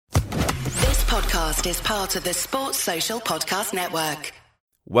podcast is part of the Sports Social Podcast Network.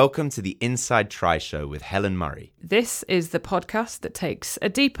 Welcome to the Inside Try Show with Helen Murray. This is the podcast that takes a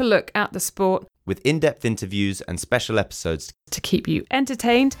deeper look at the sport with in-depth interviews and special episodes to keep you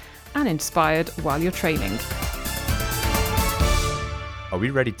entertained and inspired while you're training. Are we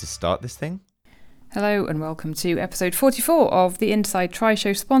ready to start this thing? Hello and welcome to episode 44 of the Inside Try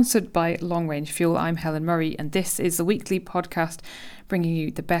Show, sponsored by Long Range Fuel. I'm Helen Murray and this is the weekly podcast bringing you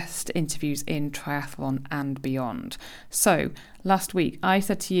the best interviews in triathlon and beyond. So, last week I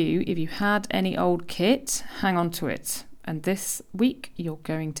said to you, if you had any old kit, hang on to it. And this week you're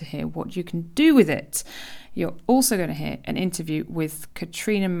going to hear what you can do with it. You're also going to hear an interview with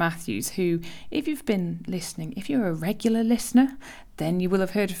Katrina Matthews, who, if you've been listening, if you're a regular listener, then you will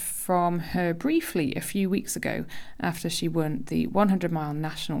have heard from her briefly a few weeks ago after she won the 100-mile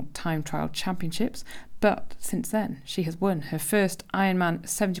National Time Trial Championships. But since then, she has won her first Ironman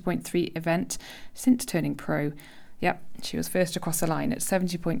 70.3 event since turning pro. Yep, she was first across the line at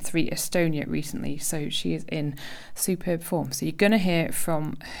 70.3 Estonia recently, so she is in superb form. So you're going to hear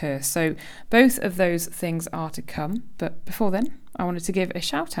from her. So both of those things are to come. But before then, I wanted to give a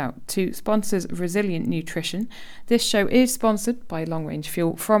shout out to sponsors Resilient Nutrition. This show is sponsored by Long Range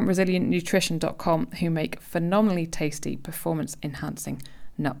Fuel from resilientnutrition.com, who make phenomenally tasty performance enhancing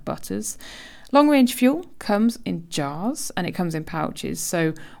nut butters. Long Range Fuel comes in jars and it comes in pouches.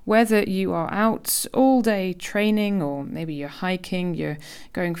 So whether you are out all day training, or maybe you're hiking, you're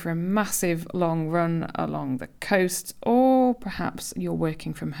going for a massive long run along the coast, or perhaps you're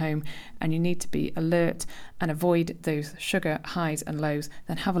working from home and you need to be alert and avoid those sugar highs and lows,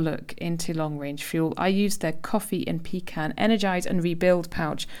 then have a look into Long Range Fuel. I used their coffee and pecan energize and rebuild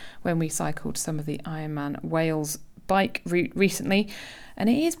pouch when we cycled some of the Ironman Wales bike route recently, and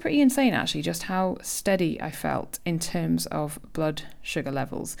it is pretty insane actually just how steady I felt in terms of blood sugar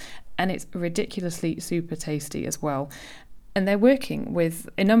levels, and it's ridiculously super tasty as well. And they're working with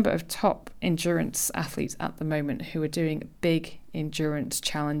a number of top endurance athletes at the moment who are doing big endurance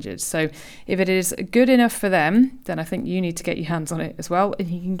challenges. So if it is good enough for them, then I think you need to get your hands on it as well. And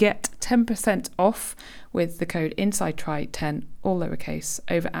you can get 10% off with the code INSIDETRY10, all lowercase,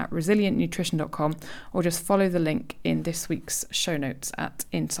 over at resilientnutrition.com, or just follow the link in this week's show notes at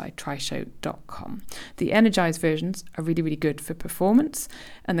insidetryshow.com. The energized versions are really, really good for performance,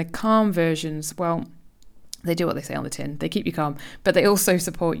 and the calm versions, well, they do what they say on the tin. They keep you calm, but they also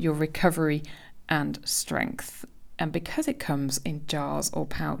support your recovery and strength. And because it comes in jars or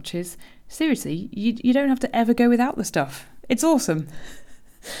pouches, seriously, you don't have to ever go without the stuff. It's awesome.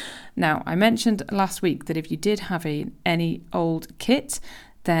 Now, I mentioned last week that if you did have any old kit,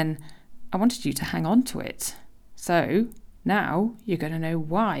 then I wanted you to hang on to it. So now you're going to know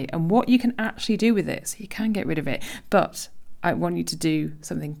why and what you can actually do with it. So you can get rid of it, but I want you to do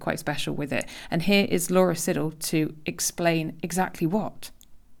something quite special with it. And here is Laura Siddle to explain exactly what.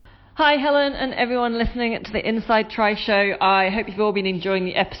 Hi Helen and everyone listening to the Inside Try Show. I hope you've all been enjoying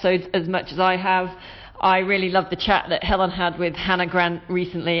the episodes as much as I have. I really loved the chat that Helen had with Hannah Grant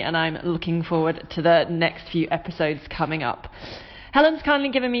recently, and I'm looking forward to the next few episodes coming up. Helen's kindly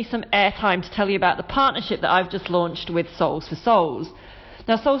given me some airtime to tell you about the partnership that I've just launched with Souls for Souls.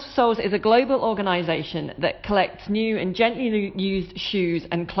 Now, Souls for Souls is a global organisation that collects new and gently used shoes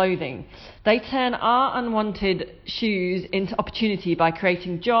and clothing. They turn our unwanted shoes into opportunity by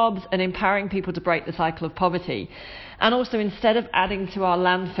creating jobs and empowering people to break the cycle of poverty. And also, instead of adding to our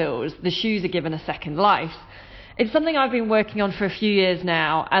landfills, the shoes are given a second life. It's something I've been working on for a few years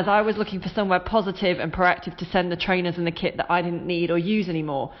now, as I was looking for somewhere positive and proactive to send the trainers and the kit that I didn't need or use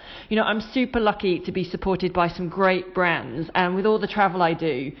anymore. You know, I'm super lucky to be supported by some great brands and with all the travel I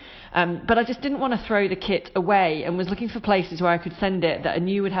do. But I just didn't want to throw the kit away and was looking for places where I could send it that I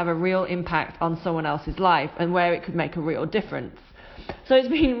knew would have a real impact on someone else's life and where it could make a real difference. So it's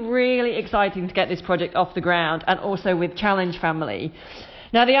been really exciting to get this project off the ground, and also with Challenge Family.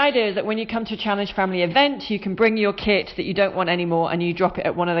 Now, the idea is that when you come to a Challenge Family event, you can bring your kit that you don't want anymore and you drop it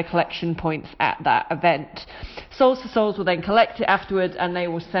at one of the collection points at that event. Souls for Souls will then collect it afterwards, and they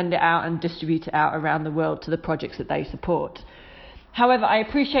will send it out and distribute it out around the world to the projects that they support. However, I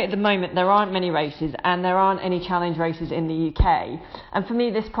appreciate at the moment there aren't many races and there aren't any challenge races in the UK. And for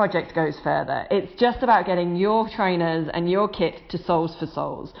me, this project goes further. It's just about getting your trainers and your kit to Souls for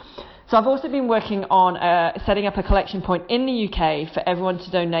Souls. So I've also been working on setting up a collection point in the UK for everyone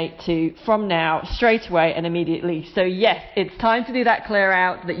to donate to from now, straight away and immediately. So yes, it's time to do that clear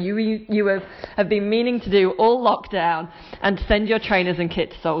out that you have been meaning to do all lockdown, and to send your trainers and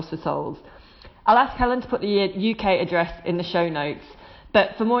kit to Souls for Souls. I'll ask Helen to put the UK address in the show notes.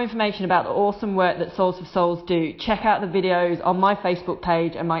 But for more information about the awesome work that Souls for Souls do, check out the videos on my Facebook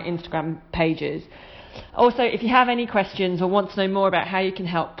page and my Instagram pages. Also, if you have any questions or want to know more about how you can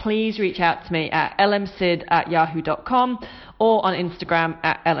help, please reach out to me at lmsid@yahoo.com or on Instagram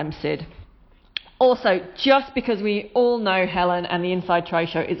at lmsid. Also, just because we all know Helen and the Inside Try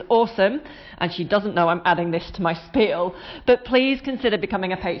Show is awesome, and she doesn't know I'm adding this to my spiel, but please consider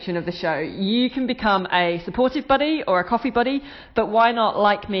becoming a patron of the show. You can become a supportive buddy or a coffee buddy, but why not,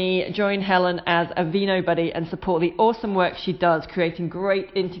 like me, join Helen as a vino buddy and support the awesome work she does, creating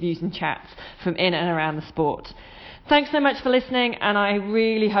great interviews and chats from in and around the sport. Thanks so much for listening, and I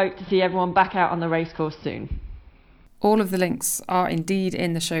really hope to see everyone back out on the racecourse soon. All of the links are indeed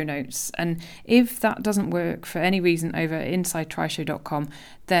in the show notes, and if that doesn't work for any reason over InsideTryShow.com,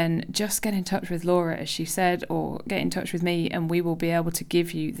 then just get in touch with Laura, as she said, or get in touch with me, and we will be able to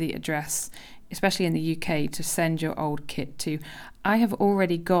give you the address, especially in the UK, to send your old kit to. I have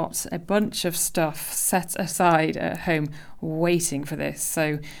already got a bunch of stuff set aside at home waiting for this,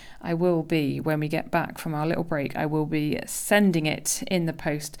 so I will be, when we get back from our little break, I will be sending it in the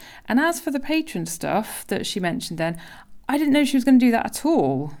post. And as for the patron stuff that she mentioned then, I didn't know she was going to do that at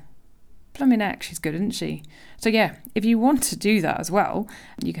all. Plumbing heck, she's good, isn't she? So yeah, if you want to do that as well,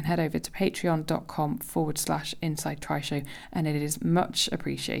 you can head over to patreon.com/Inside Try Show, and it is much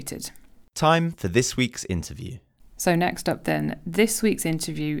appreciated. Time for this week's interview. So next up then, this week's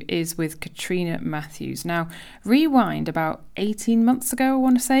interview is with Katrina Matthews. Now, rewind about 18 months ago, I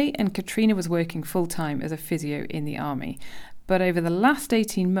want to say, and Katrina was working full-time as a physio in the army. But over the last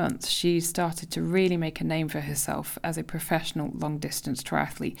 18 months, she's started to really make a name for herself as a professional long-distance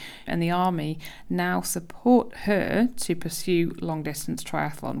triathlete. And the army now support her to pursue long-distance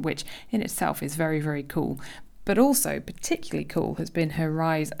triathlon, which in itself is very, very cool. But also particularly cool has been her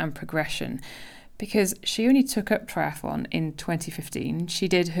rise and progression, because she only took up triathlon in 2015. She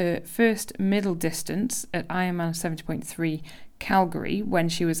did her first middle distance at Ironman 70.3 Calgary when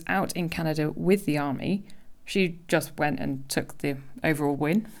she was out in Canada with the army. She just went and took the overall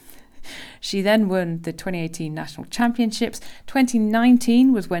win. She then won the 2018 National Championships.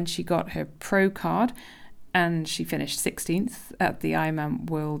 2019 was when she got her pro card, and she finished 16th at the Ironman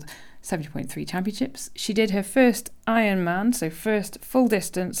World 70.3 Championships. She did her first Ironman, so first full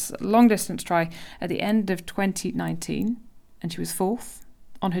distance, long distance try at the end of 2019, and she was 4th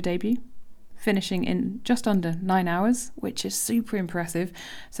on her debut, finishing in just under 9 hours, which is super impressive.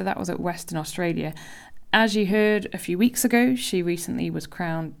 So that was at Western Australia. As you heard a few weeks ago, she recently was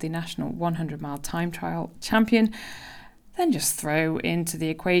crowned the National 100-mile time trial champion. Then just throw into the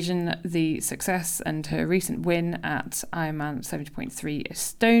equation the success and her recent win at Ironman 70.3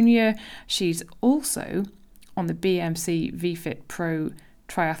 Estonia. She's also on the BMC VFit Pro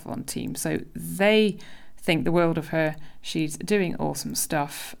triathlon team, so they think the world of her. She's doing awesome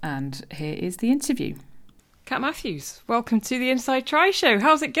stuff, and here is the interview. Kat Matthews, welcome to the Inside Try Show.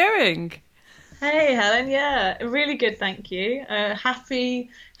 How's it going? Hey Helen, yeah, really good, thank you.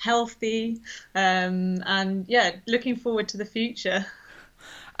 Happy, healthy, and yeah, looking forward to the future.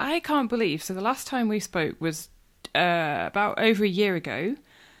 I can't believe, so the last time we spoke was about over a year ago,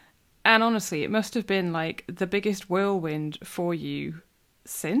 and honestly, it must have been like the biggest whirlwind for you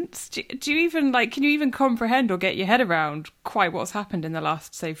since. Do you even, like, can you even comprehend or get your head around quite what's happened in the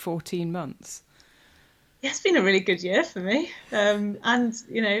last, say, 14 months? Yeah, it's been a really good year for me, and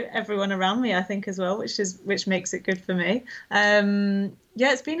you know, everyone around me, I think, as well, which makes it good for me. Yeah,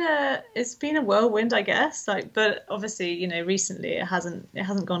 it's been a whirlwind, I guess. Like, but obviously, you know, recently it hasn't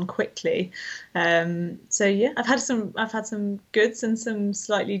gone quickly. So yeah, I've had some goods and some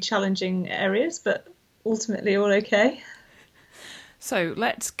slightly challenging areas, but ultimately all okay. So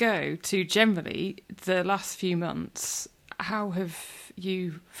let's go to generally the last few months. How have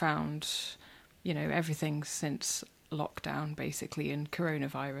you found, you know, everything since lockdown, basically, and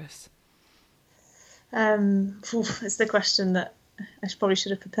coronavirus? It's the question that I probably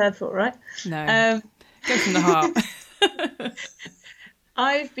should have prepared for, right? No, go from the heart.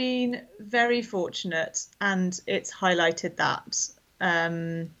 I've been very fortunate, and it's highlighted that.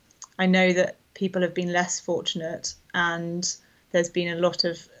 I know that people have been less fortunate, and there's been a lot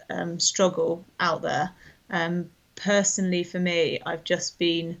of struggle out there. Personally, for me, I've just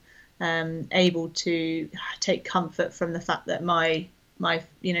been able to take comfort from the fact that my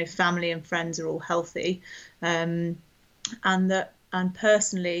you know, family and friends are all healthy, and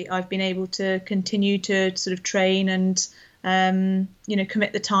personally I've been able to continue to sort of train and you know,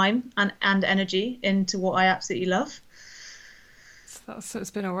 commit the time and energy into what I absolutely love. So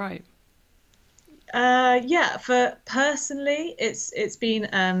it's been all right. Yeah, for personally, it's been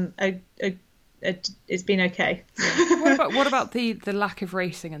a it's been okay. What about the lack of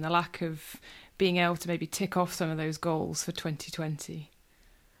racing and the lack of being able to maybe tick off some of those goals for 2020?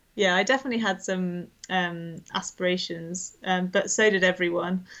 Yeah, I definitely had some aspirations, but so did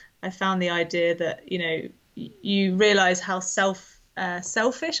everyone. I found the idea that, you realise how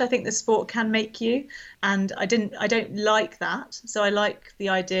selfish I think the sport can make you, and I don't like that. So I like the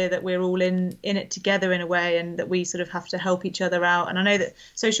idea that we're all in it together in a way, and that we sort of have to help each other out. And I know that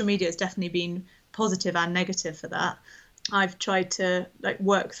social media has definitely been positive and negative for that. I've tried to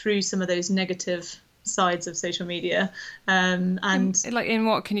work through some of those negative sides of social media, and in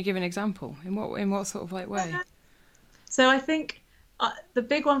what, can you give an example? In what sort of way? So I think the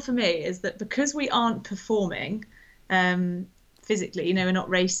big one for me is that because we aren't performing physically, we're not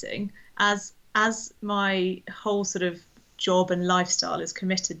racing, as my whole sort of job and lifestyle is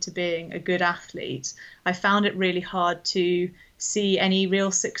committed to being a good athlete, I found it really hard to see any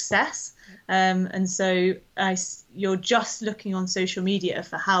real success, and so you're just looking on social media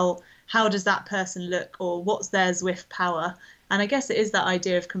for how does that person look, or what's their Zwift power. And I guess it is that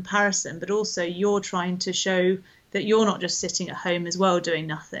idea of comparison, but also you're trying to show that you're not just sitting at home as well doing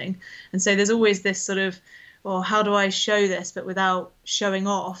nothing. And so there's always this sort of, well, how do I show this but without showing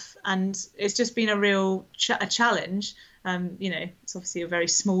off? And it's just been a real a challenge. It's obviously a very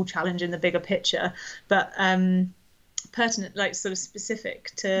small challenge in the bigger picture, but pertinent, sort of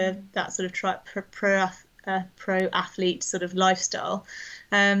specific to that sort of pro athlete sort of lifestyle.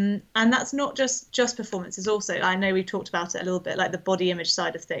 And that's not just performances. Also, I know we've talked about it a little bit, like the body image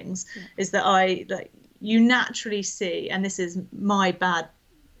side of things, is that you naturally see, and this is my bad,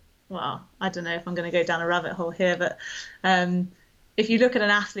 well, I don't know if I'm going to go down a rabbit hole here, but if you look at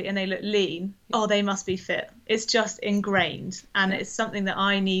an athlete and they look lean, they must be fit. It's just ingrained, and it's something that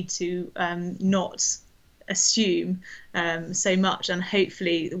I need to not assume so much, and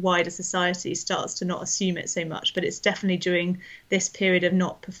hopefully the wider society starts to not assume it so much. But it's definitely during this period of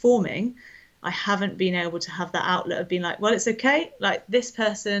not performing, I haven't been able to have that outlet of being like, well, it's okay, like this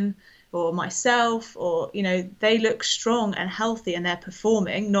person or myself, or they look strong and healthy and they're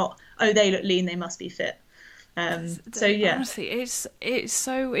performing, not they look lean, they must be fit. So yeah, honestly, it's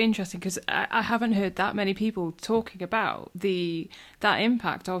so interesting, because I haven't heard that many people talking about that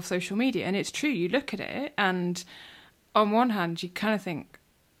impact of social media. And it's true, you look at it and on one hand you kind of think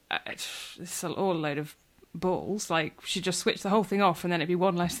this is all a load of balls, we should just switch the whole thing off and then it'd be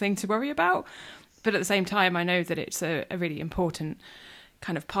one less thing to worry about. But at the same time, I know that it's a really important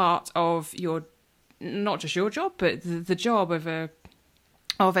kind of part of your, not just your job, but the job of a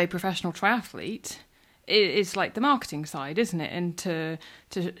professional triathlete. It's like the marketing side, isn't it? And to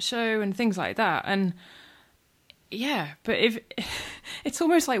show and things like that. And yeah, but if it's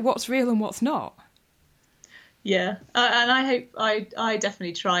almost like what's real and what's not. Yeah, and I hope I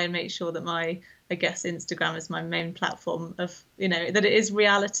definitely try and make sure that I guess Instagram is my main platform of, that it is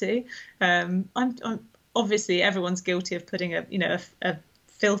reality. I'm obviously everyone's guilty of putting a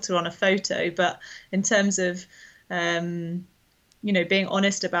filter on a photo, but in terms of being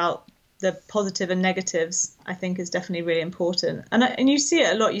honest about the positive and negatives, I think is definitely really important. And you see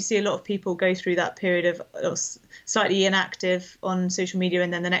it a lot. You see a lot of people go through that period of slightly inactive on social media,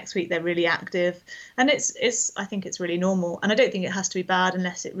 and then the next week they're really active. And I think it's really normal. And I don't think it has to be bad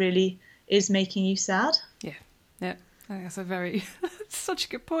unless it really is making you sad. Yeah. I think that's such a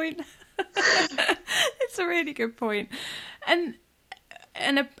good point. It's a really good point. And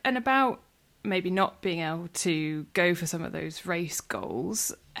about maybe not being able to go for some of those race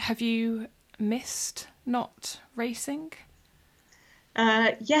goals, have you missed not racing?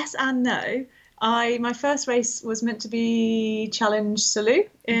 Yes and no. My first race was meant to be Challenge Salou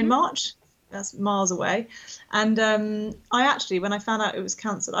in March. That's miles away. And I actually, when I found out it was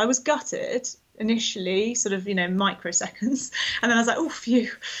cancelled, I was gutted initially, sort of, microseconds. And then I was like, oh,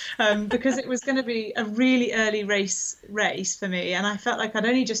 phew, because it was going to be a really early race for me. And I felt like I'd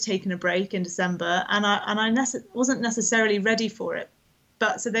only just taken a break in December, and I wasn't necessarily ready for it.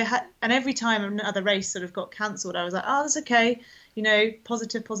 But so they had, and every time another race sort of got cancelled, I was like, oh, that's okay.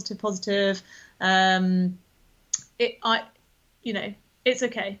 Positive. It's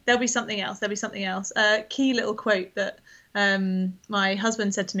okay. There'll be something else. Key little quote that my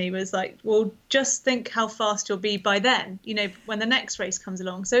husband said to me was like, well, just think how fast you'll be by then, when the next race comes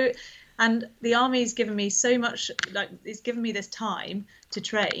along. So, and the army's given me so much, it's given me this time to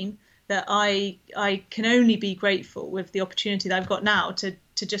train, that I can only be grateful with the opportunity that I've got now to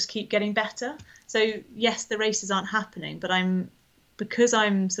just keep getting better. So yes, the races aren't happening, but because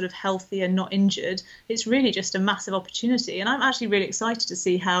I'm sort of healthy and not injured, it's really just a massive opportunity. And I'm actually really excited to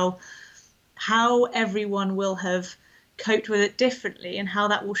see how everyone will have coped with it differently and how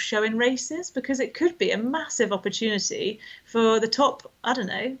that will show in races, because it could be a massive opportunity for the top, I don't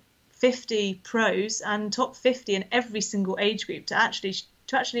know, 50 pros and top 50 in every single age group to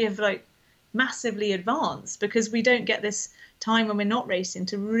actually have like massively advanced, because we don't get this time when we're not racing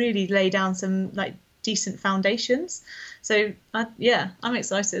to really lay down some like decent foundations. So I'm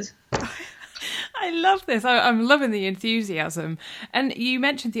excited. I love this. I'm loving the enthusiasm. And you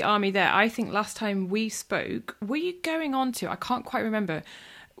mentioned the army there. I think last time we spoke, were you going on to, I can't quite remember,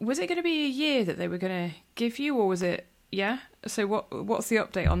 was it going to be a year that they were going to give you, or was it, yeah? So what's the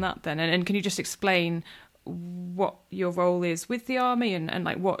update on that then? And can you just explain what your role is with the army and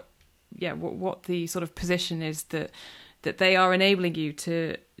like what the sort of position is that they are enabling you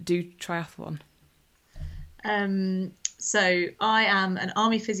to do triathlon? So I am an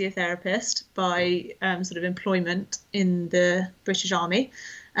army physiotherapist by sort of employment in the British Army,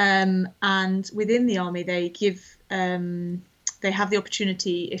 and within the army they have the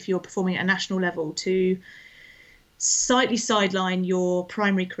opportunity, if you're performing at a national level, to slightly sideline your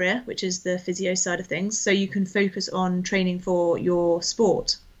primary career, which is the physio side of things, so you can focus on training for your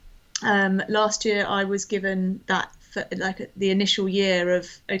sport. Last year I was given that for like the initial year of,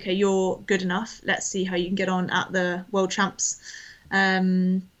 okay, you're good enough, let's see how you can get on at the World Champs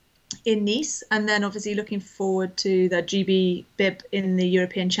in Nice, and then obviously looking forward to the GB bib in the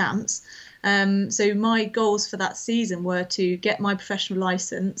European Champs. So my goals for that season were to get my professional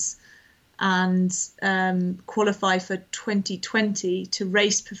license and qualify for 2020 to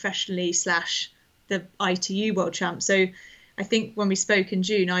race professionally / the ITU World Champs. So I think when we spoke in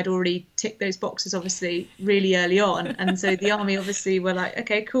June, I'd already ticked those boxes, obviously, really early on. And so the army obviously were like,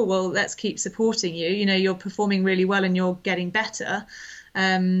 okay, cool, well, let's keep supporting you. You know, you're performing really well and you're getting better.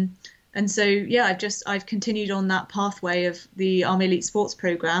 And so, yeah, I've continued on that pathway of the Army Elite Sports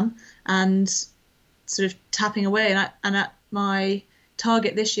Programme and sort of tapping away. And at my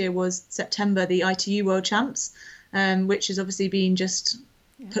target this year was September, the ITU World Champs, which has obviously been just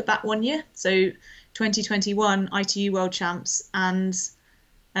put back 1 year. So 2021 ITU World Champs, and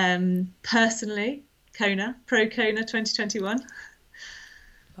personally Pro Kona 2021.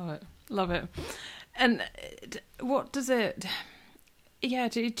 Love it. And what does it, do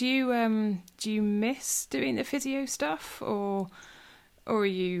you miss doing the physio stuff, or are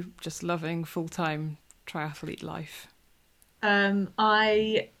you just loving full-time triathlete life?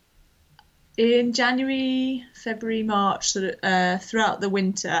 In January, February, March, sort of throughout the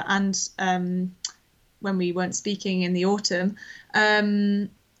winter, and when we weren't speaking in the autumn,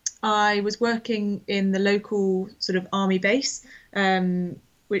 I was working in the local sort of army base,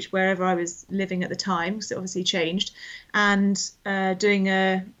 which wherever I was living at the time, because it obviously changed, and doing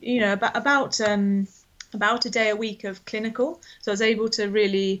about a day a week of clinical. So I was able to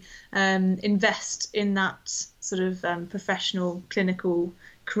really invest in that sort of professional clinical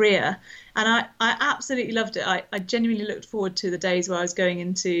career, and I absolutely loved it. I genuinely looked forward to the days where I was going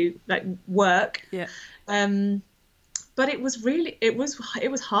into like work. Yeah. But it was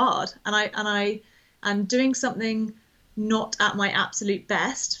hard, and doing something not at my absolute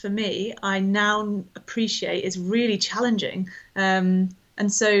best for me, I now appreciate is really challenging. And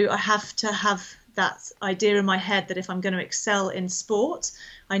so I have to have that idea in my head that if I'm going to excel in sport,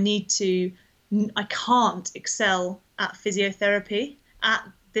 I can't excel at physiotherapy at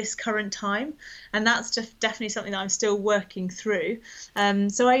this current time, and that's just definitely something that I'm still working through.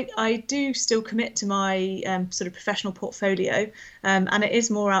 So I do still commit to my sort of professional portfolio, and it is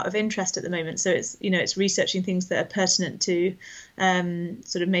more out of interest at the moment. So it's researching things that are pertinent to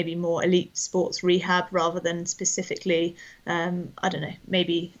sort of maybe more elite sports rehab rather than specifically I don't know,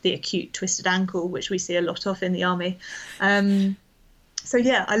 maybe the acute twisted ankle, which we see a lot of in the army. So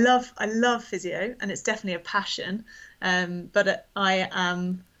yeah, I love physio, and it's definitely a passion. But I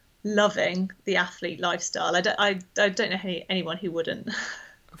am loving the athlete lifestyle. I don't know anyone who wouldn't.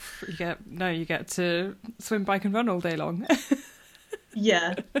 You get to swim, bike and run all day long.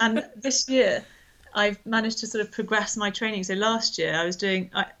 Yeah, and this year I've managed to sort of progress my training. So last year I was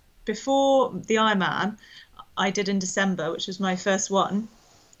doing, before the Ironman I did in December, which was my first one,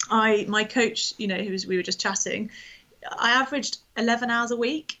 my coach, we were just chatting, I averaged 11 hours a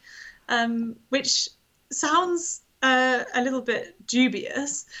week, which sounds a little bit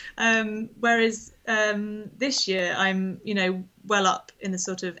dubious, whereas this year I'm well up in the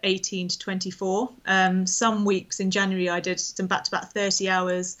sort of 18 to 24. Some weeks in January I did some back-to-back 30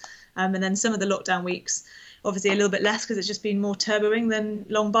 hours, and then some of the lockdown weeks obviously a little bit less because it's just been more turboing than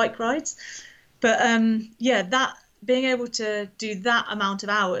long bike rides. But being able to do that amount of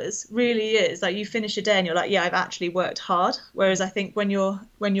hours really is like, you finish a day and you're like, yeah, I've actually worked hard. Whereas I think when you're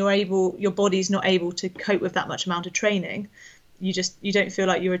able, your body's not able to cope with that much amount of training, you don't feel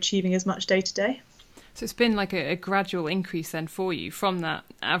like you're achieving as much day to day. So it's been like a gradual increase then for you from that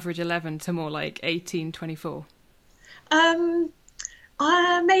average 11 to more like 18, 24.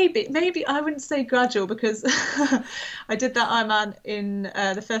 Maybe I wouldn't say gradual, because I did that Ironman in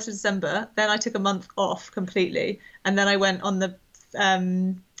the 1st of December. Then I took a month off completely, and then I went on the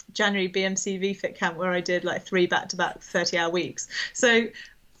January BMC VFit camp where I did like 3 back-to-back 30-hour weeks. So,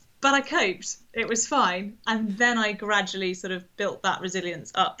 but I coped. It was fine, and then I gradually sort of built that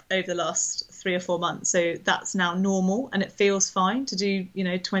resilience up over the last 3 or 4 months. So that's now normal, and it feels fine to do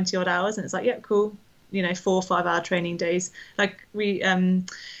 20 odd hours, and it's like, yeah, cool. 4 or 5 hour training days. Like we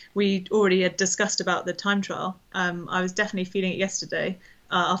already had discussed about the time trial. I was definitely feeling it yesterday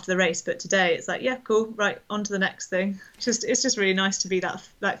after the race, but today it's like, yeah, cool, right, on to the next thing. It's just really nice to be that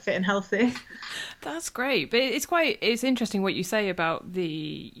fit and healthy. That's great, but it's interesting what you say about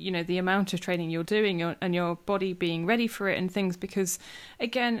the the amount of training you're doing and your body being ready for it and things, because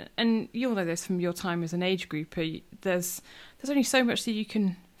again, and you'll know this from your time as an age grouper, there's only so much that you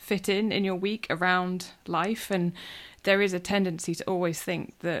can fit in your week around life, and there is a tendency to always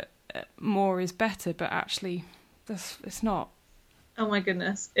think that more is better, but actually it's not. Oh my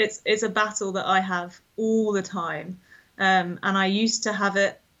goodness, it's a battle that I have all the time, and I used to have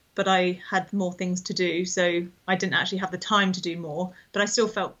it, but I had more things to do, so I didn't actually have the time to do more, but I still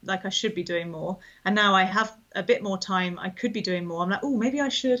felt like I should be doing more. And now I have a bit more time, I could be doing more. I'm like, oh, maybe I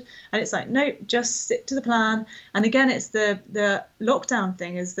should. And it's like, no, just stick to the plan. And again, it's the lockdown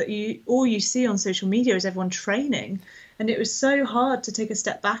thing, is that all you see on social media is everyone training. And it was so hard to take a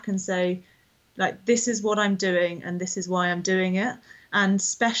step back and say, like, this is what I'm doing and this is why I'm doing it. And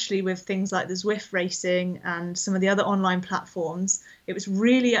especially with things like the Zwift racing and some of the other online platforms, it was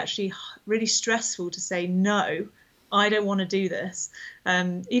really stressful to say, no, I don't want to do this.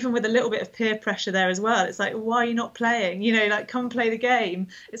 Even with a little bit of peer pressure there as well. It's like, why are you not playing? Like, come play the game.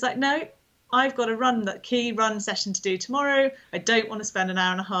 It's like, no, I've got that key run session to do tomorrow. I don't want to spend an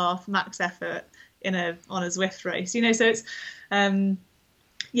hour and a half max effort on a Zwift race. So it's,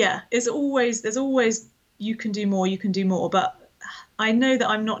 there's always, you can do more. But I know that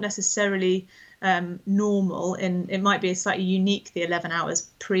I'm not necessarily normal, and it might be slightly unique, the 11 hours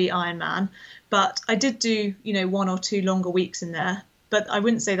pre-Ironman, but I did do 1 or 2 longer weeks in there, but I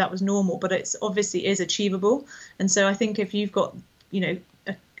wouldn't say that was normal, but it's obviously is achievable. And so I think if you've got a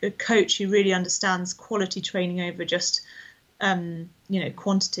coach who really understands quality training over just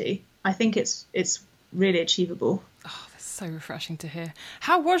quantity, I think it's really achievable. Oh, that's so refreshing to hear.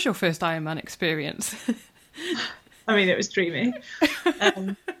 How was your first Ironman experience? I mean, it was dreamy.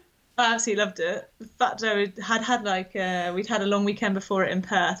 I absolutely loved it. The fact I we'd had a long weekend before it in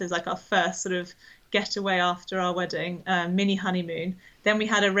Perth. It was like our first sort of getaway after our wedding, mini honeymoon. Then we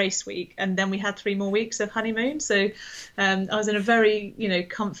had a race week, and then we had 3 more weeks of honeymoon. So I was in a very,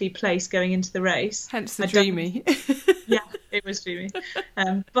 comfy place going into the race. Hence the dreamy. Yeah, it was dreamy.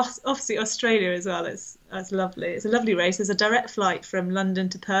 But obviously Australia as well. It's lovely. It's a lovely race. There's a direct flight from London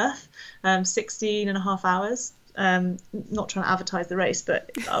to Perth, 16 and a half hours. Not trying to advertise the race,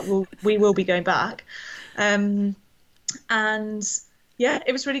 but we will be going back. And yeah,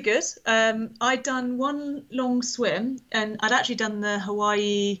 it was really good. I'd done 1 long swim, and I'd actually done the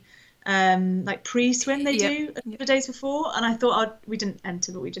Hawaii pre-swim they do a couple of days before, and I thought we didn't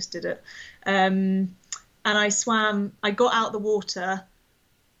enter, but we just did it. And I got out the water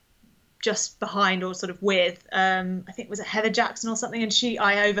just behind, or sort of with, I think, was it Heather Jackson or something, and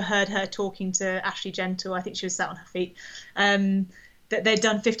I overheard her talking to Ashley Gentle, I think she was sat on her feet, that they'd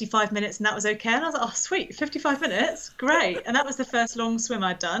done 55 minutes and that was okay. And I was like, oh, sweet, 55 minutes, great. And that was the first long swim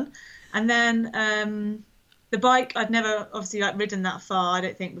I'd done. And then the bike, I'd never obviously ridden that far, I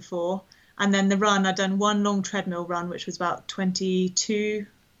don't think, before. And then the run, I'd done 1 long treadmill run, which was about 23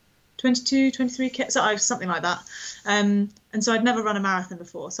 km, so something like that. And so I'd never run a marathon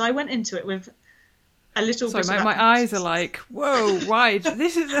before. So I went into it with a little bit of my eyes are like, whoa, wide.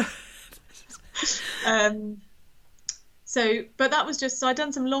 This is but that was just, so I'd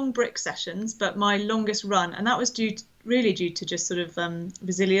done some long brick sessions, but my longest run, and that was due to just sort of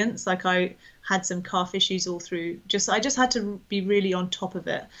resilience. Like, I had some calf issues all through. I just had to be really on top of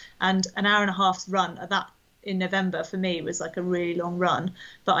it. And an hour and a half's run at that in November for me was like a really long run,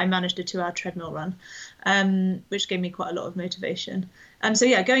 but I managed a 2-hour treadmill run, which gave me quite a lot of motivation. So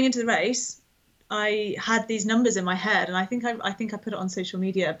yeah, going into the race, I had these numbers in my head, and I think I put it on social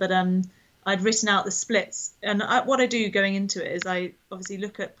media, but I'd written out the splits, and what I do going into it is I obviously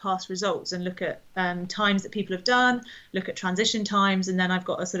look at past results and look at times that people have done, look at transition times, and then I've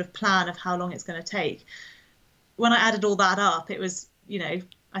got a sort of plan of how long it's going to take. When I added all that up, it was,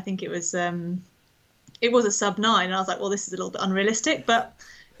 I think it was a sub 9, and I was like, well, this is a little bit unrealistic, but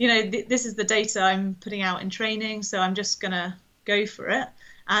this is the data I'm putting out in training, so I'm just gonna go for it.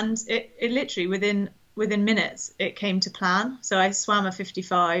 And it literally within minutes it came to plan. So I swam a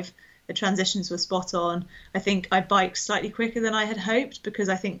 55. The transitions were spot on. I think I biked slightly quicker than I had hoped, because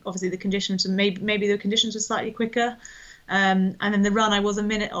I think obviously the conditions, maybe the conditions were slightly quicker. And then the run, I was a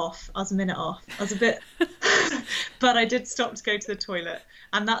minute off. I was a bit, but I did stop to go to the toilet.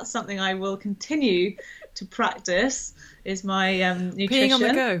 And that's something I will continue to practice, is my nutrition. Peeing on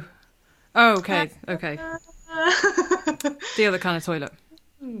the go. Oh, okay. The other kind of toilet.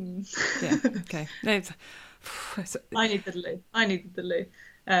 Yeah, okay. No, I need the loo.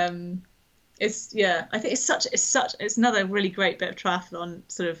 I think it's another really great bit of triathlon.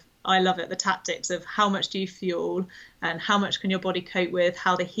 Sort of, I love it. The tactics of how much do you fuel, and how much can your body cope with,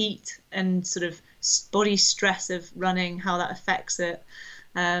 how the heat and sort of body stress of running, how that affects it.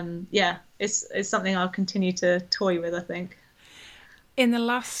 It's something I'll continue to toy with, I think. In the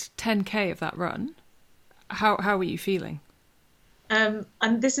last 10k of that run, how were you feeling? And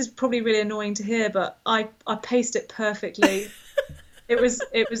this is probably really annoying to hear, but I paced it perfectly. It was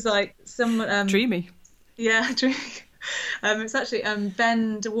like some dreamy. Yeah, dreamy. It's actually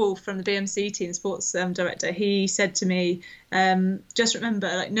Ben DeWolf from the BMC team, sports director. He said to me, just remember,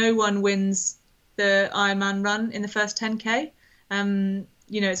 like, no one wins the Ironman run in the first 10k.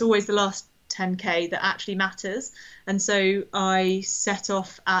 It's always the last 10k that actually matters. And so I set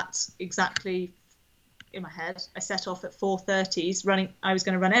off at exactly, in my head, I set off at 4:30s running. I was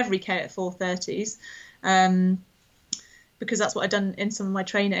going to run every k at 4:30s. Because that's what I'd done in some of my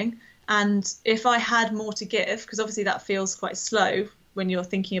training. And if I had more to give, because obviously that feels quite slow when you're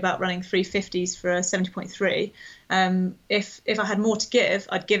thinking about running 350s for a 70.3, if I had more to give,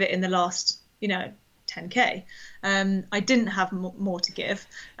 I'd give it in the last, 10k. I didn't have more to give,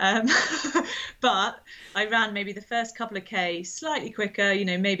 but I ran maybe the first couple of k slightly quicker,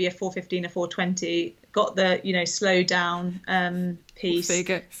 maybe a 4:15, a 4:20, got the, slow down piece.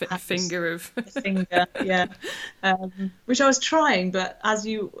 Finger, yeah. Which I was trying, but as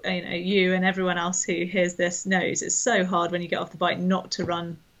you and everyone else who hears this knows, it's so hard when you get off the bike not to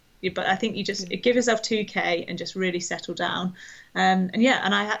run. But I think you just give yourself 2k and just really settle down. And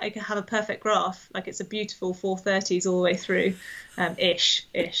I have a perfect graph. Like, it's a beautiful 4:30s all the way through, ish.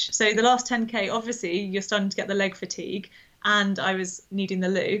 So the last 10k, obviously you're starting to get the leg fatigue, and I was needing the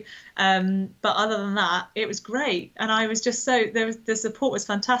loo. But other than that, it was great. And I was just the support was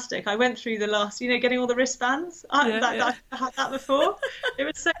fantastic. I went through the last, getting all the wristbands. I had that before. It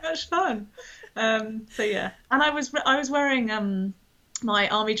was so much fun. And I was wearing my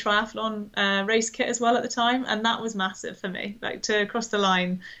Army Triathlon race kit as well at the time, and that was massive for me. Like, to cross the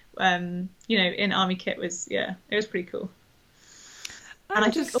line, in Army kit was, it was pretty cool. And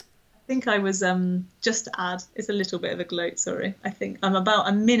I think I was, just to add, it's a little bit of a gloat, sorry. I think I'm about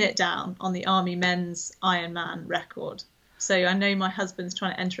a minute down on the Army men's Ironman record. So I know my husband's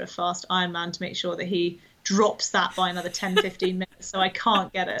trying to enter a fast Ironman to make sure that he drops that by another 10-15 minutes, so I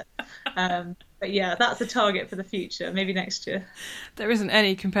can't get it. But yeah, that's a target for the future, maybe next year. There isn't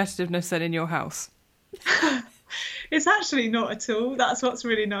any competitiveness then in your house? It's actually not at all. That's what's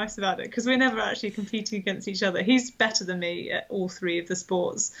really nice about it, because we're never actually competing against each other. He's better than me at all three of the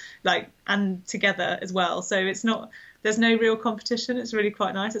sports, and together as well. So there's no real competition. It's really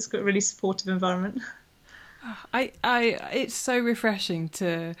quite nice. It's got a really supportive environment. It's so refreshing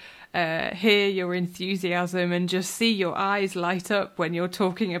to hear your enthusiasm and just see your eyes light up when you're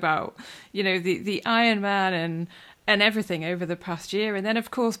talking about, the Ironman and everything over the past year. And then,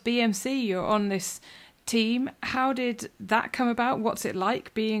 of course, BMC, you're on this team. How did that come about? What's it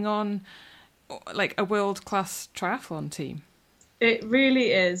like being on like a world-class triathlon team? It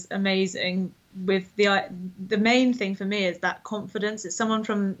really is amazing. With the main thing for me is that confidence. It's someone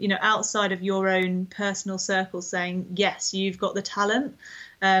from outside of your own personal circle saying, yes, you've got the talent,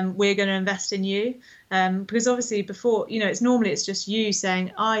 we're going to invest in you, because obviously before, it's just you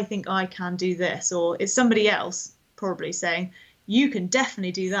saying, I think I can do this, or it's somebody else probably saying, you can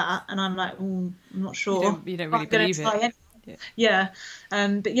definitely do that, and I'm like, I'm not sure. You don't really believe it.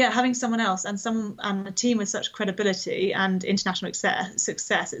 But having someone else and a team with such credibility and international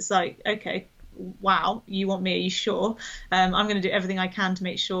success, it's like, okay, wow, you want me? Are you sure? I'm going to do everything I can to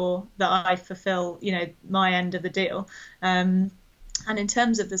make sure that I fulfill, my end of the deal. And in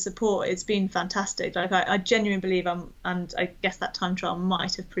terms of the support, it's been fantastic. Like I genuinely believe and I guess that time trial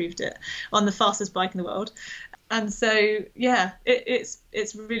might have proved it, on the fastest bike in the world. And so, yeah,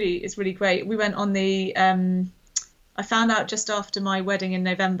 it's really great. We went on the, I found out just after my wedding in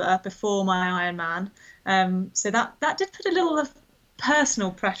November, before my Ironman. So that did put a little of personal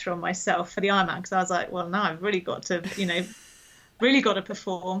pressure on myself for the Ironman, because I was like, well, now I've really got to, really got to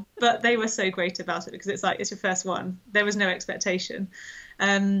perform. But they were so great about it, because it's like, it's your first one. There was no expectation.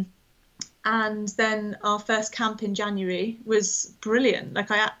 And then our first camp in January was brilliant. Like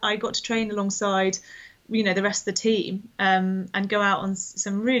I got to train alongside, the rest of the team, and go out on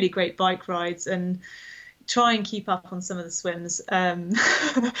some really great bike rides and try and keep up on some of the swims.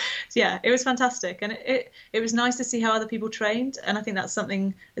 Yeah, it was fantastic, and it was nice to see how other people trained. And I think that's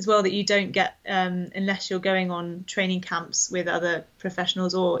something as well that you don't get unless you're going on training camps with other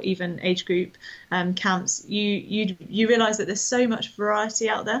professionals, or even age group camps. You realize that there's so much variety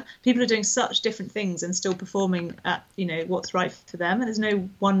out there. People are doing such different things and still performing at what's right for them, and there's no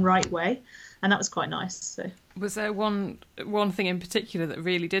one right way. And that was quite nice. So, was there one thing in particular that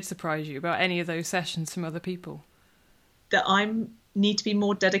really did surprise you about any of those sessions from other people? That I need to be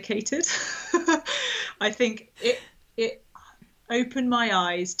more dedicated. I think it opened my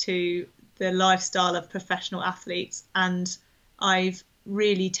eyes to the lifestyle of professional athletes, and I've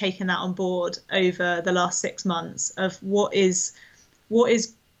really taken that on board over the last 6 months of what is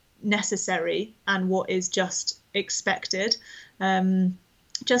necessary and what is just expected.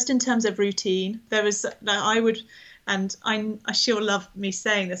 Just in terms of routine, there was, she'll love me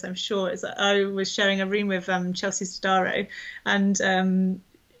saying this, I'm sure, is that I was sharing a room with Chelsea Stodaro, and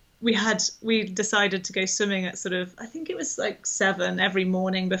we decided to go swimming at sort of, I think it was like 7 every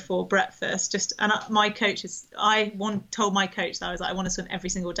morning before breakfast. My coach told my coach that I was like, I want to swim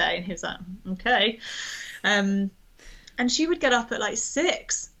every single day, and he was like, okay. And she would get up at like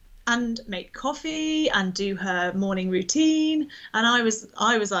 6 and make coffee and do her morning routine, and I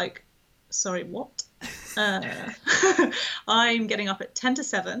was like, sorry, what? I'm getting up at 10 to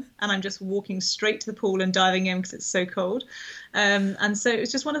 7 and I'm just walking straight to the pool and diving in because it's so cold. And so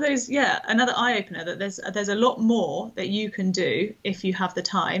it's just one of those, another eye-opener that there's a lot more that you can do if you have the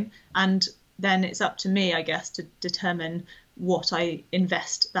time, and then it's up to me, I guess, to determine what I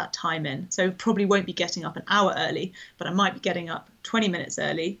invest that time in. So probably won't be getting up an hour early, but I might be getting up 20 minutes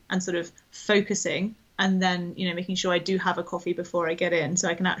early and sort of focusing, and then making sure I do have a coffee before I get in, so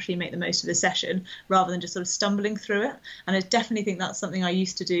I can actually make the most of the session rather than just sort of stumbling through it. And I definitely think that's something I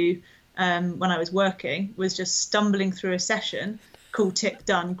used to do when I was working, was just stumbling through a session. Cool, tick,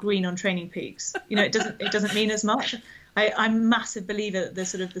 done, green on Training Peaks. It doesn't mean as much. I'm a massive believer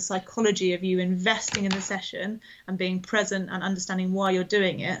that the psychology of you investing in the session and being present and understanding why you're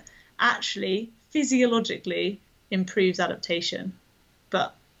doing it actually physiologically improves adaptation,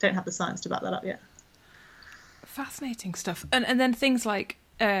 but don't have the science to back that up yet. Fascinating stuff. And then things like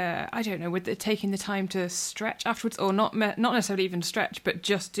I don't know, with taking the time to stretch afterwards, or not necessarily even stretch, but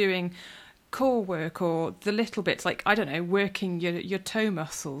just doing core work or the little bits, like, I don't know, working your toe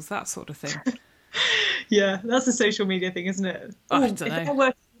muscles, that sort of thing. Yeah, that's a social media thing, isn't it? I don't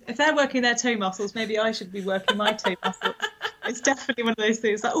know. If they're working their toe muscles, maybe I should be working my toe muscles. It's definitely one of those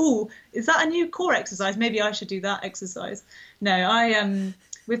things like, oh, is that a new core exercise? Maybe I should do that exercise. No, I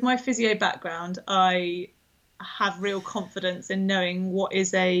with my physio background, I have real confidence in knowing what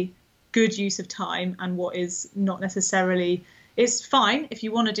is a good use of time and what is not necessarily. It's fine if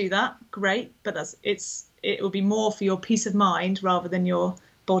you want to do that, great, but it will be more for your peace of mind rather than your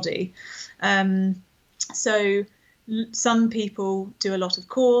body. So some people do a lot of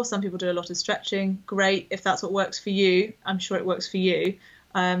core, some people do a lot of stretching. Great, if that's what works for you, I'm sure it works for you.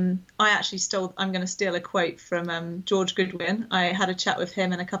 I'm going to steal a quote from George Goodwin. I had a chat with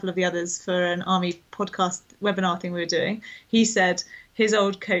him and a couple of the others for an Army podcast webinar thing we were doing. He said his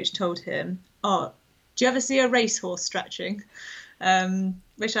old coach told him, oh, do you ever see a racehorse stretching?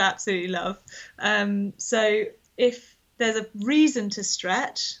 Which I absolutely love. So if there's a reason to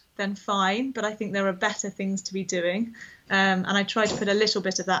stretch, then fine, but I think there are better things to be doing. And I tried to put a little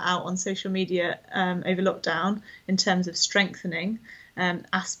bit of that out on social media over lockdown in terms of strengthening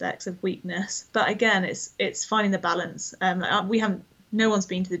aspects of weakness. But again, it's finding the balance. No one's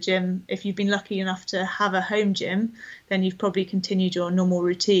been to the gym. If you've been lucky enough to have a home gym, then you've probably continued your normal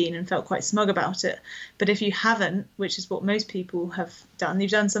routine and felt quite smug about it. But if you haven't, which is what most people have done,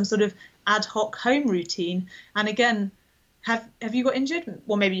 you've done some sort of ad hoc home routine. And again, have you got injured?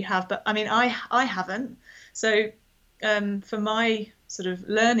 Well, maybe you have, but I mean, I haven't. So for my sort of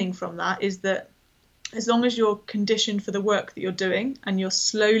learning from that is that as long as you're conditioned for the work that you're doing and you're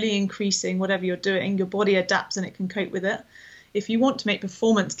slowly increasing whatever you're doing, your body adapts and it can cope with it. If you want to make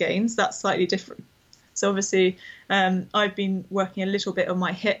performance gains, that's slightly different. So obviously, I've been working a little bit on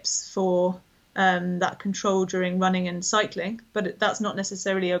my hips for that control during running and cycling, but that's not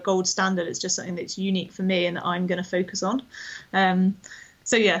necessarily a gold standard. It's just something that's unique for me and that I'm going to focus on.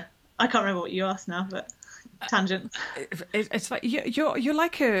 So yeah, I can't remember what you asked now, but tangent. It's like you're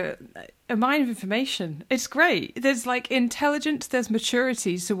like a mine of information. It's great. There's like intelligence, there's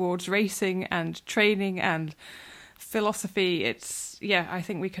maturity towards racing and training and philosophy. I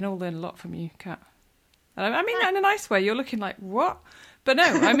think we can all learn a lot from you, Kat. I mean that in a nice way. You're looking like, what? But no,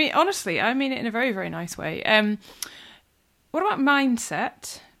 I mean, honestly, I mean it in a very, very nice way. What about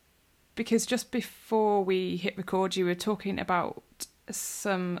mindset? Because just before we hit record, you were talking about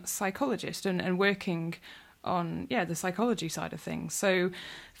some psychologist and working on, the psychology side of things. So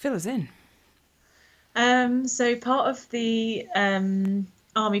fill us in. So part of the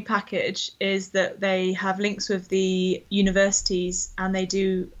Army package is that they have links with the universities, and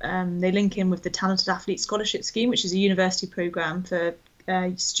they link in with the Talented Athlete Scholarship Scheme, which is a university programme for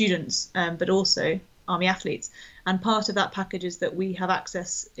students, but also Army athletes. And part of that package is that we have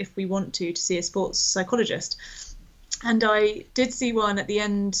access, if we want to see a sports psychologist. And I did see one at the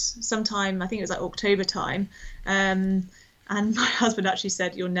end sometime, I think it was like October time. And my husband actually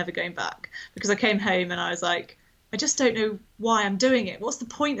said, "You're never going back," because I came home and I was like, I just don't know why I'm doing it. What's the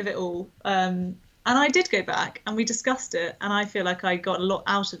point of it all? And I did go back and we discussed it, and I feel like I got a lot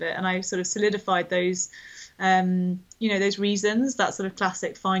out of it, and I sort of solidified those, those reasons, that sort of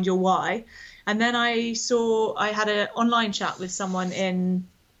classic find your why. And then I had an online chat with someone in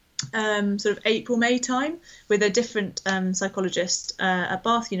sort of April, May time with a different psychologist at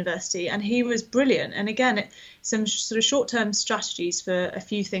Bath University, and he was brilliant. And again, some sort of short-term strategies for a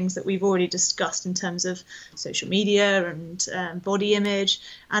few things that we've already discussed in terms of social media and body image,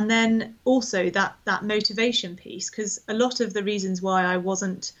 and then also that motivation piece, because a lot of the reasons why I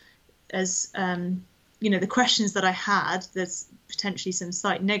wasn't as the questions that I had, there's potentially some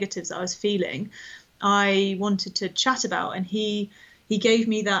slight negatives that I was feeling, I wanted to chat about, and he gave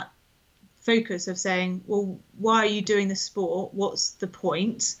me that focus of saying, well, why are you doing this sport? What's the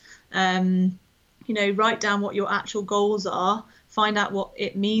point? Write down what your actual goals are, find out what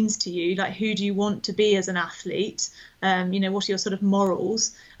it means to you, like who do you want to be as an athlete, what are your sort of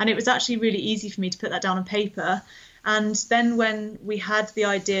morals? And it was actually really easy for me to put that down on paper. And then when we had the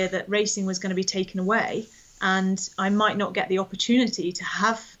idea that racing was going to be taken away and I might not get the opportunity to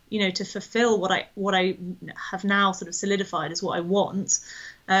have, to fulfill what I have now sort of solidified as what I want,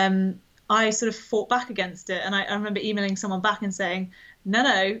 I sort of fought back against it. And I remember emailing someone back and saying,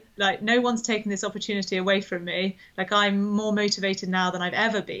 no, like no one's taken this opportunity away from me. Like I'm more motivated now than I've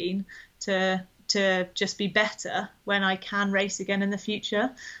ever been to just be better when I can race again in the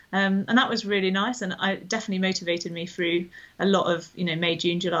future. And that was really nice. And it definitely motivated me through a lot of, May,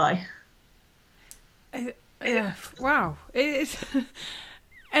 June, July. Yeah. Wow.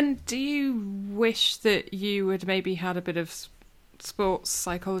 And do you wish that you had maybe had a bit of sports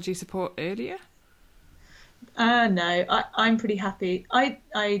psychology support earlier? No, I'm pretty happy.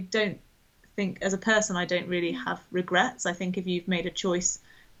 I don't think, as a person, I don't really have regrets. I think if you've made a choice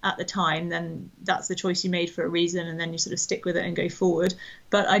at the time, then that's the choice you made for a reason, and then you sort of stick with it and go forward.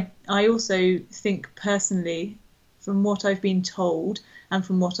 But I also think personally, from what I've been told and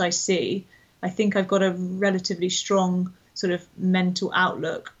from what I see, I think I've got a relatively strong sort of mental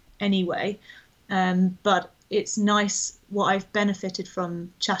outlook anyway. But it's nice, what I've benefited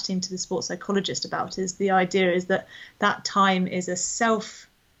from chatting to the sports psychologist about is the idea is that time is an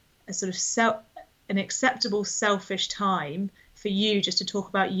acceptable selfish time for you just to talk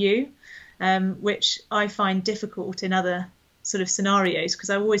about you, which I find difficult in other sort of scenarios,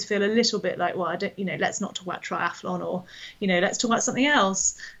 because I always feel a little bit like, well, I don't, let's not talk about triathlon, or, let's talk about something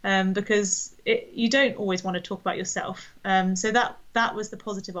else, because you don't always want to talk about yourself. So that was the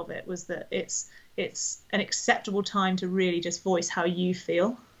positive of it, was that it's an acceptable time to really just voice how you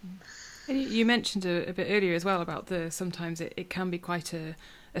feel. And you mentioned a bit earlier as well about sometimes it can be quite a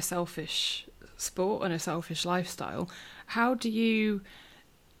selfish sport and a selfish lifestyle. How do you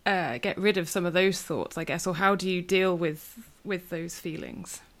get rid of some of those thoughts, I guess, or how do you deal with those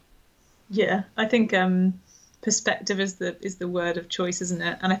feelings? Yeah, I think perspective is the word of choice, isn't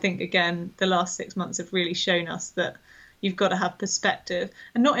it? And I think, again, the last 6 months have really shown us that you've got to have perspective,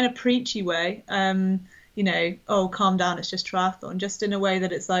 and not in a preachy way, oh, calm down, it's just triathlon, just in a way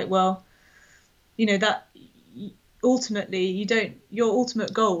that it's like, well, that ultimately your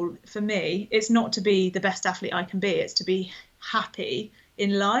ultimate goal for me, it's not to be the best athlete I can be, it's to be happy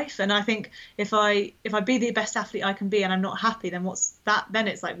in life. And I think if I be the best athlete I can be and I'm not happy, then then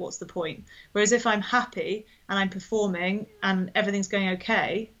it's like, what's the point? Whereas if I'm happy and I'm performing and everything's going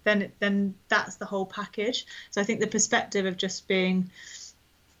okay, then that's the whole package. So I think the perspective of just being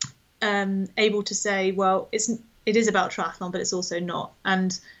able to say, well, it is about triathlon, but it's also not.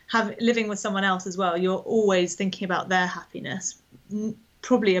 And living with someone else as well, you're always thinking about their happiness,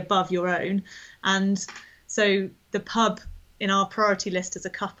 probably above your own. And so the pub in our priority list as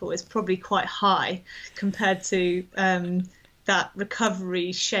a couple is probably quite high compared to that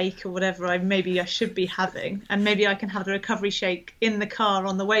recovery shake or whatever maybe I should be having. And maybe I can have the recovery shake in the car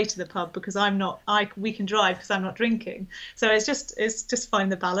on the way to the pub because we can drive because I'm not drinking. So it's just finding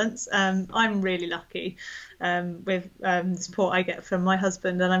the balance. I'm really lucky with the support I get from my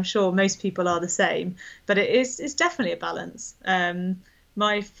husband, and I'm sure most people are the same, but it's definitely a balance.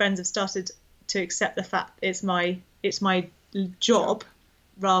 My friends have started to accept the fact it's my job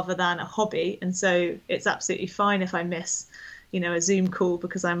rather than a hobby, and so it's absolutely fine if I miss a Zoom call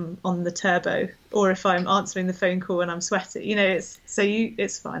because I'm on the turbo, or if I'm answering the phone call and I'm sweating.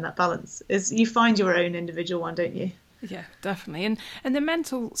 It's fine. That balance is, you find your own individual one, don't you? Yeah, definitely. And the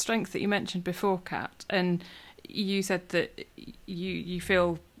mental strength that you mentioned before, Kat, and you said that you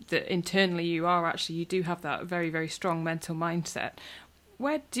feel that internally you do have that very, very strong mental mindset.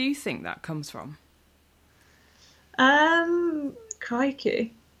 Where do you think that comes from?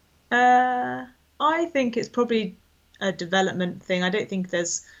 Crikey. I think it's probably a development thing. I don't think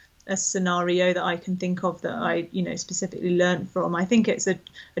there's a scenario that I can think of that I, specifically learned from. I think it's a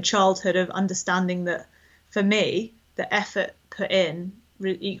childhood of understanding that for me, the effort put in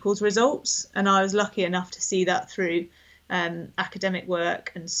equals results. And I was lucky enough to see that through academic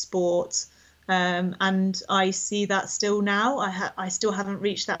work and sport. And I see that still now. I still haven't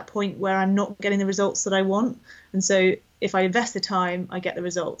reached that point where I'm not getting the results that I want. And so if I invest the time, I get the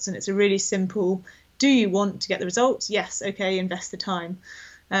results. And it's a really simple, do you want to get the results? Yes. Okay. Invest the time.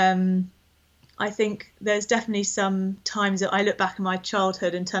 I think there's definitely some times that I look back in my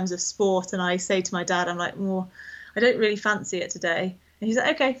childhood in terms of sport and I say to my dad, I'm like, well, I don't really fancy it today. And he's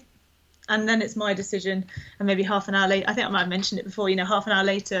like, okay. And then it's my decision. And maybe half an hour later, I think I might have mentioned it before, half an hour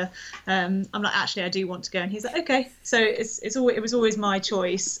later, I'm like, actually, I do want to go. And he's like, okay. So it was always my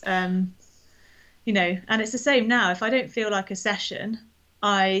choice. And it's the same now. If I don't feel like a session,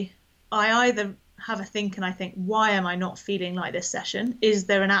 I either have a think and I think, why am I not feeling like this session? Is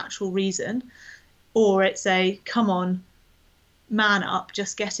there an actual reason? Or it's a, come on, man up,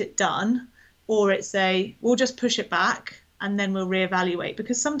 just get it done. Or it's a, we'll just push it back and then we'll reevaluate,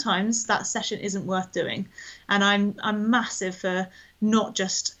 because sometimes that session isn't worth doing. And I'm massive for not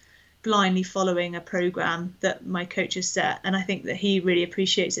just blindly following a program that my coach has set, and I think that he really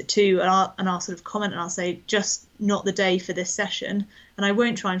appreciates it too. And I'll sort of comment and I'll say, just not the day for this session, and I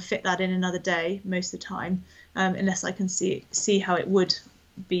won't try and fit that in another day most of the time, unless I can see how it would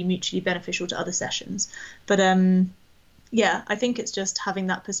be mutually beneficial to other sessions. But yeah, I think it's just having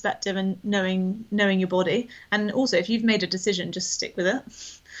that perspective and knowing your body. And also, if you've made a decision, just stick with it.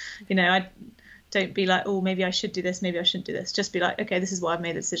 I don't be like, oh, maybe I should do this, maybe I shouldn't do this. Just be like, okay, this is why I've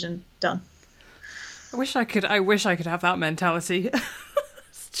made the decision, done. I wish I could have that mentality.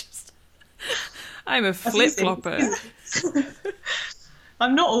 I'm a flip-flopper.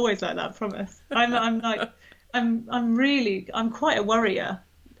 I'm not always like that, I promise. I'm quite a worrier.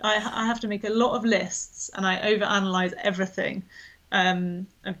 I have to make a lot of lists and I overanalyze everything. I'm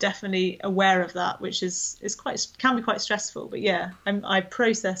definitely aware of that, which can be quite stressful. But yeah, I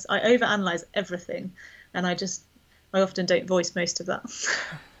overanalyze everything, and I often don't voice most of that.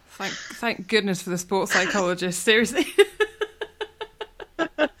 Thank goodness for the sports psychologist. Seriously.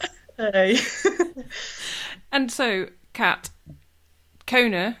 Hey. And so, Kat,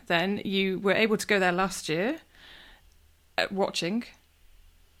 Kona, then you were able to go there last year. Watching.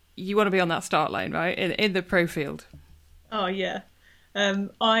 You want to be on that start line, right? In the pro field. Oh yeah.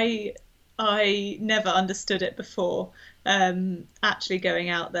 I never understood it before. Actually going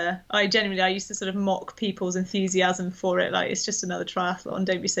out there, I used to sort of mock people's enthusiasm for it. Like, it's just another triathlon,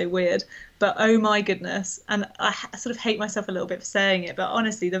 don't be so weird. But oh my goodness, and I sort of hate myself a little bit for saying it, but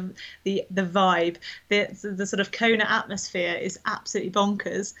honestly, the vibe, the sort of Kona atmosphere is absolutely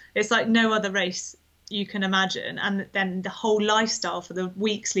bonkers. It's like no other race you can imagine, and then the whole lifestyle for the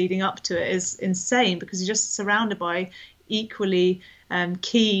weeks leading up to it is insane, because you're just surrounded by equally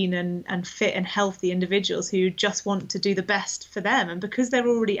keen and fit and healthy individuals who just want to do the best for them. And because they're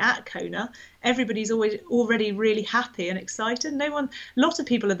already at Kona, everybody's already really happy and excited. A lot of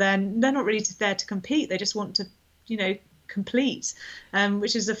people are there, they're not really there to compete, they just want to complete,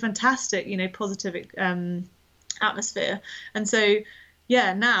 which is a fantastic positive atmosphere. And so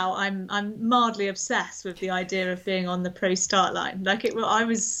yeah, now I'm mildly obsessed with the idea of being on the pro start line. Like I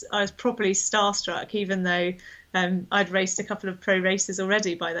was properly starstruck, even though I'd raced a couple of pro races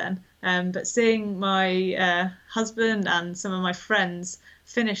already by then. But seeing my husband and some of my friends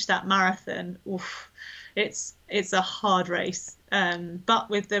finish that marathon, oof, it's a hard race. But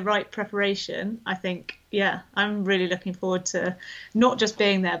with the right preparation, I think, yeah, I'm really looking forward to not just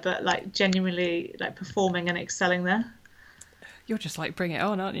being there, but like genuinely like performing and excelling there. You're just like, bring it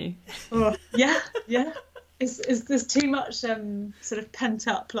on, aren't you? Oh, yeah. There's too much sort of pent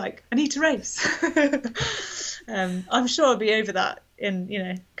up, like, I need to race. I'm sure I'll be over that in,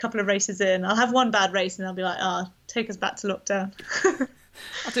 a couple of races in. I'll have one bad race and I'll be like, take us back to lockdown.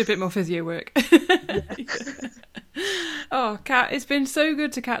 I'll do a bit more physio work. Oh, Kat, it's been so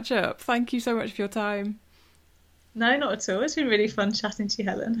good to catch up. Thank you so much for your time. No, not at all. It's been really fun chatting to you,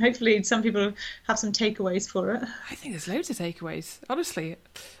 Helen. Hopefully some people have some takeaways for it. I think there's loads of takeaways. Honestly,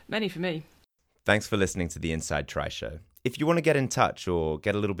 many for me. Thanks for listening to the Inside Try Show. If you want to get in touch or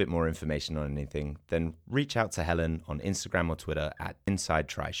get a little bit more information on anything, then reach out to Helen on Instagram or Twitter at Inside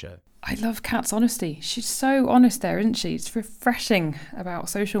Try Show. I love Kat's honesty. She's so honest there, isn't she? It's refreshing about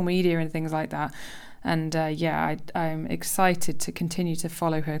social media and things like that. And I'm excited to continue to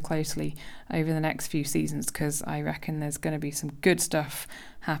follow her closely over the next few seasons, because I reckon there's going to be some good stuff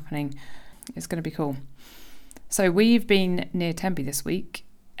happening. It's going to be cool. So we've been near Tempe this week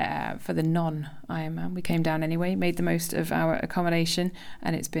for the non-Ironman. We came down anyway, made the most of our accommodation,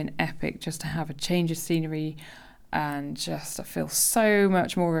 and it's been epic just to have a change of scenery and just I feel so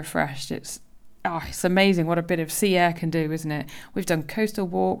much more refreshed. It's amazing what a bit of sea air can do, isn't it? We've done coastal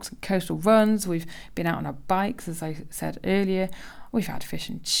walks, coastal runs, we've been out on our bikes, as I said earlier, we've had fish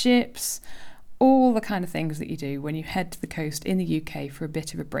and chips, all the kind of things that you do when you head to the coast in the UK for a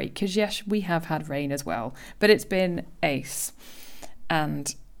bit of a break, because yes, we have had rain as well, but it's been ace.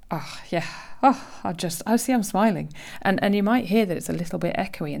 And I'm smiling. And you might hear that it's a little bit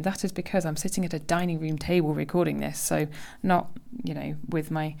echoey, and that is because I'm sitting at a dining room table recording this, so not, with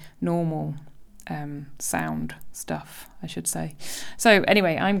my normal sound stuff, I should say. So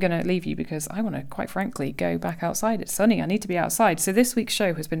anyway, I'm going to leave you because I want to, quite frankly, go back outside. It's sunny. I need to be outside. So this week's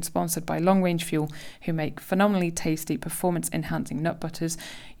show has been sponsored by Long Range Fuel, who make phenomenally tasty performance-enhancing nut butters.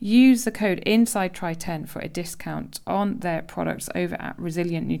 Use the code INSIDETRY10 for a discount on their products over at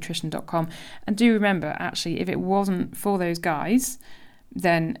resilientnutrition.com. And do remember, actually, if it wasn't for those guys,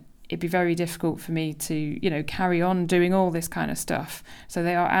 then it'd be very difficult for me to, carry on doing all this kind of stuff. So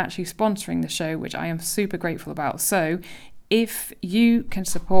they are actually sponsoring the show, which I am super grateful about. So if you can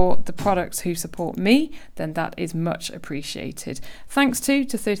support the products who support me, then that is much appreciated. Thanks to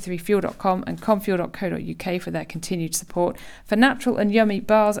 33fuel.com and comfuel.co.uk for their continued support. For natural and yummy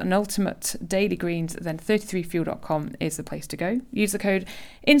bars and ultimate daily greens, then 33fuel.com is the place to go. Use the code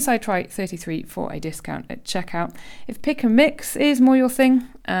INSIDETRY33 for a discount at checkout. If pick and mix is more your thing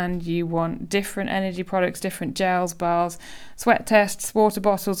and you want different energy products, different gels, bars, sweat tests, water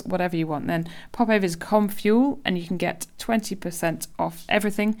bottles, whatever you want, then pop over to Comfuel and you can get 20% off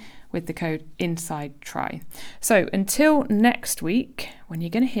everything with the code INSIDETRY. So until next week, when you're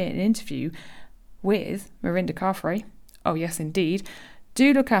going to hear an interview with Mirinda Carfrae, oh yes indeed,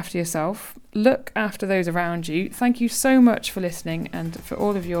 do look after yourself, look after those around you. Thank you so much for listening and for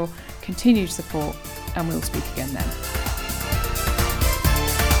all of your continued support, and we'll speak again then.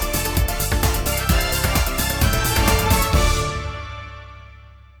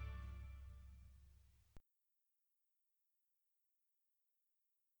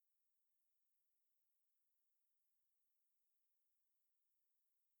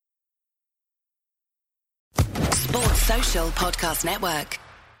 Sports Social Podcast Network.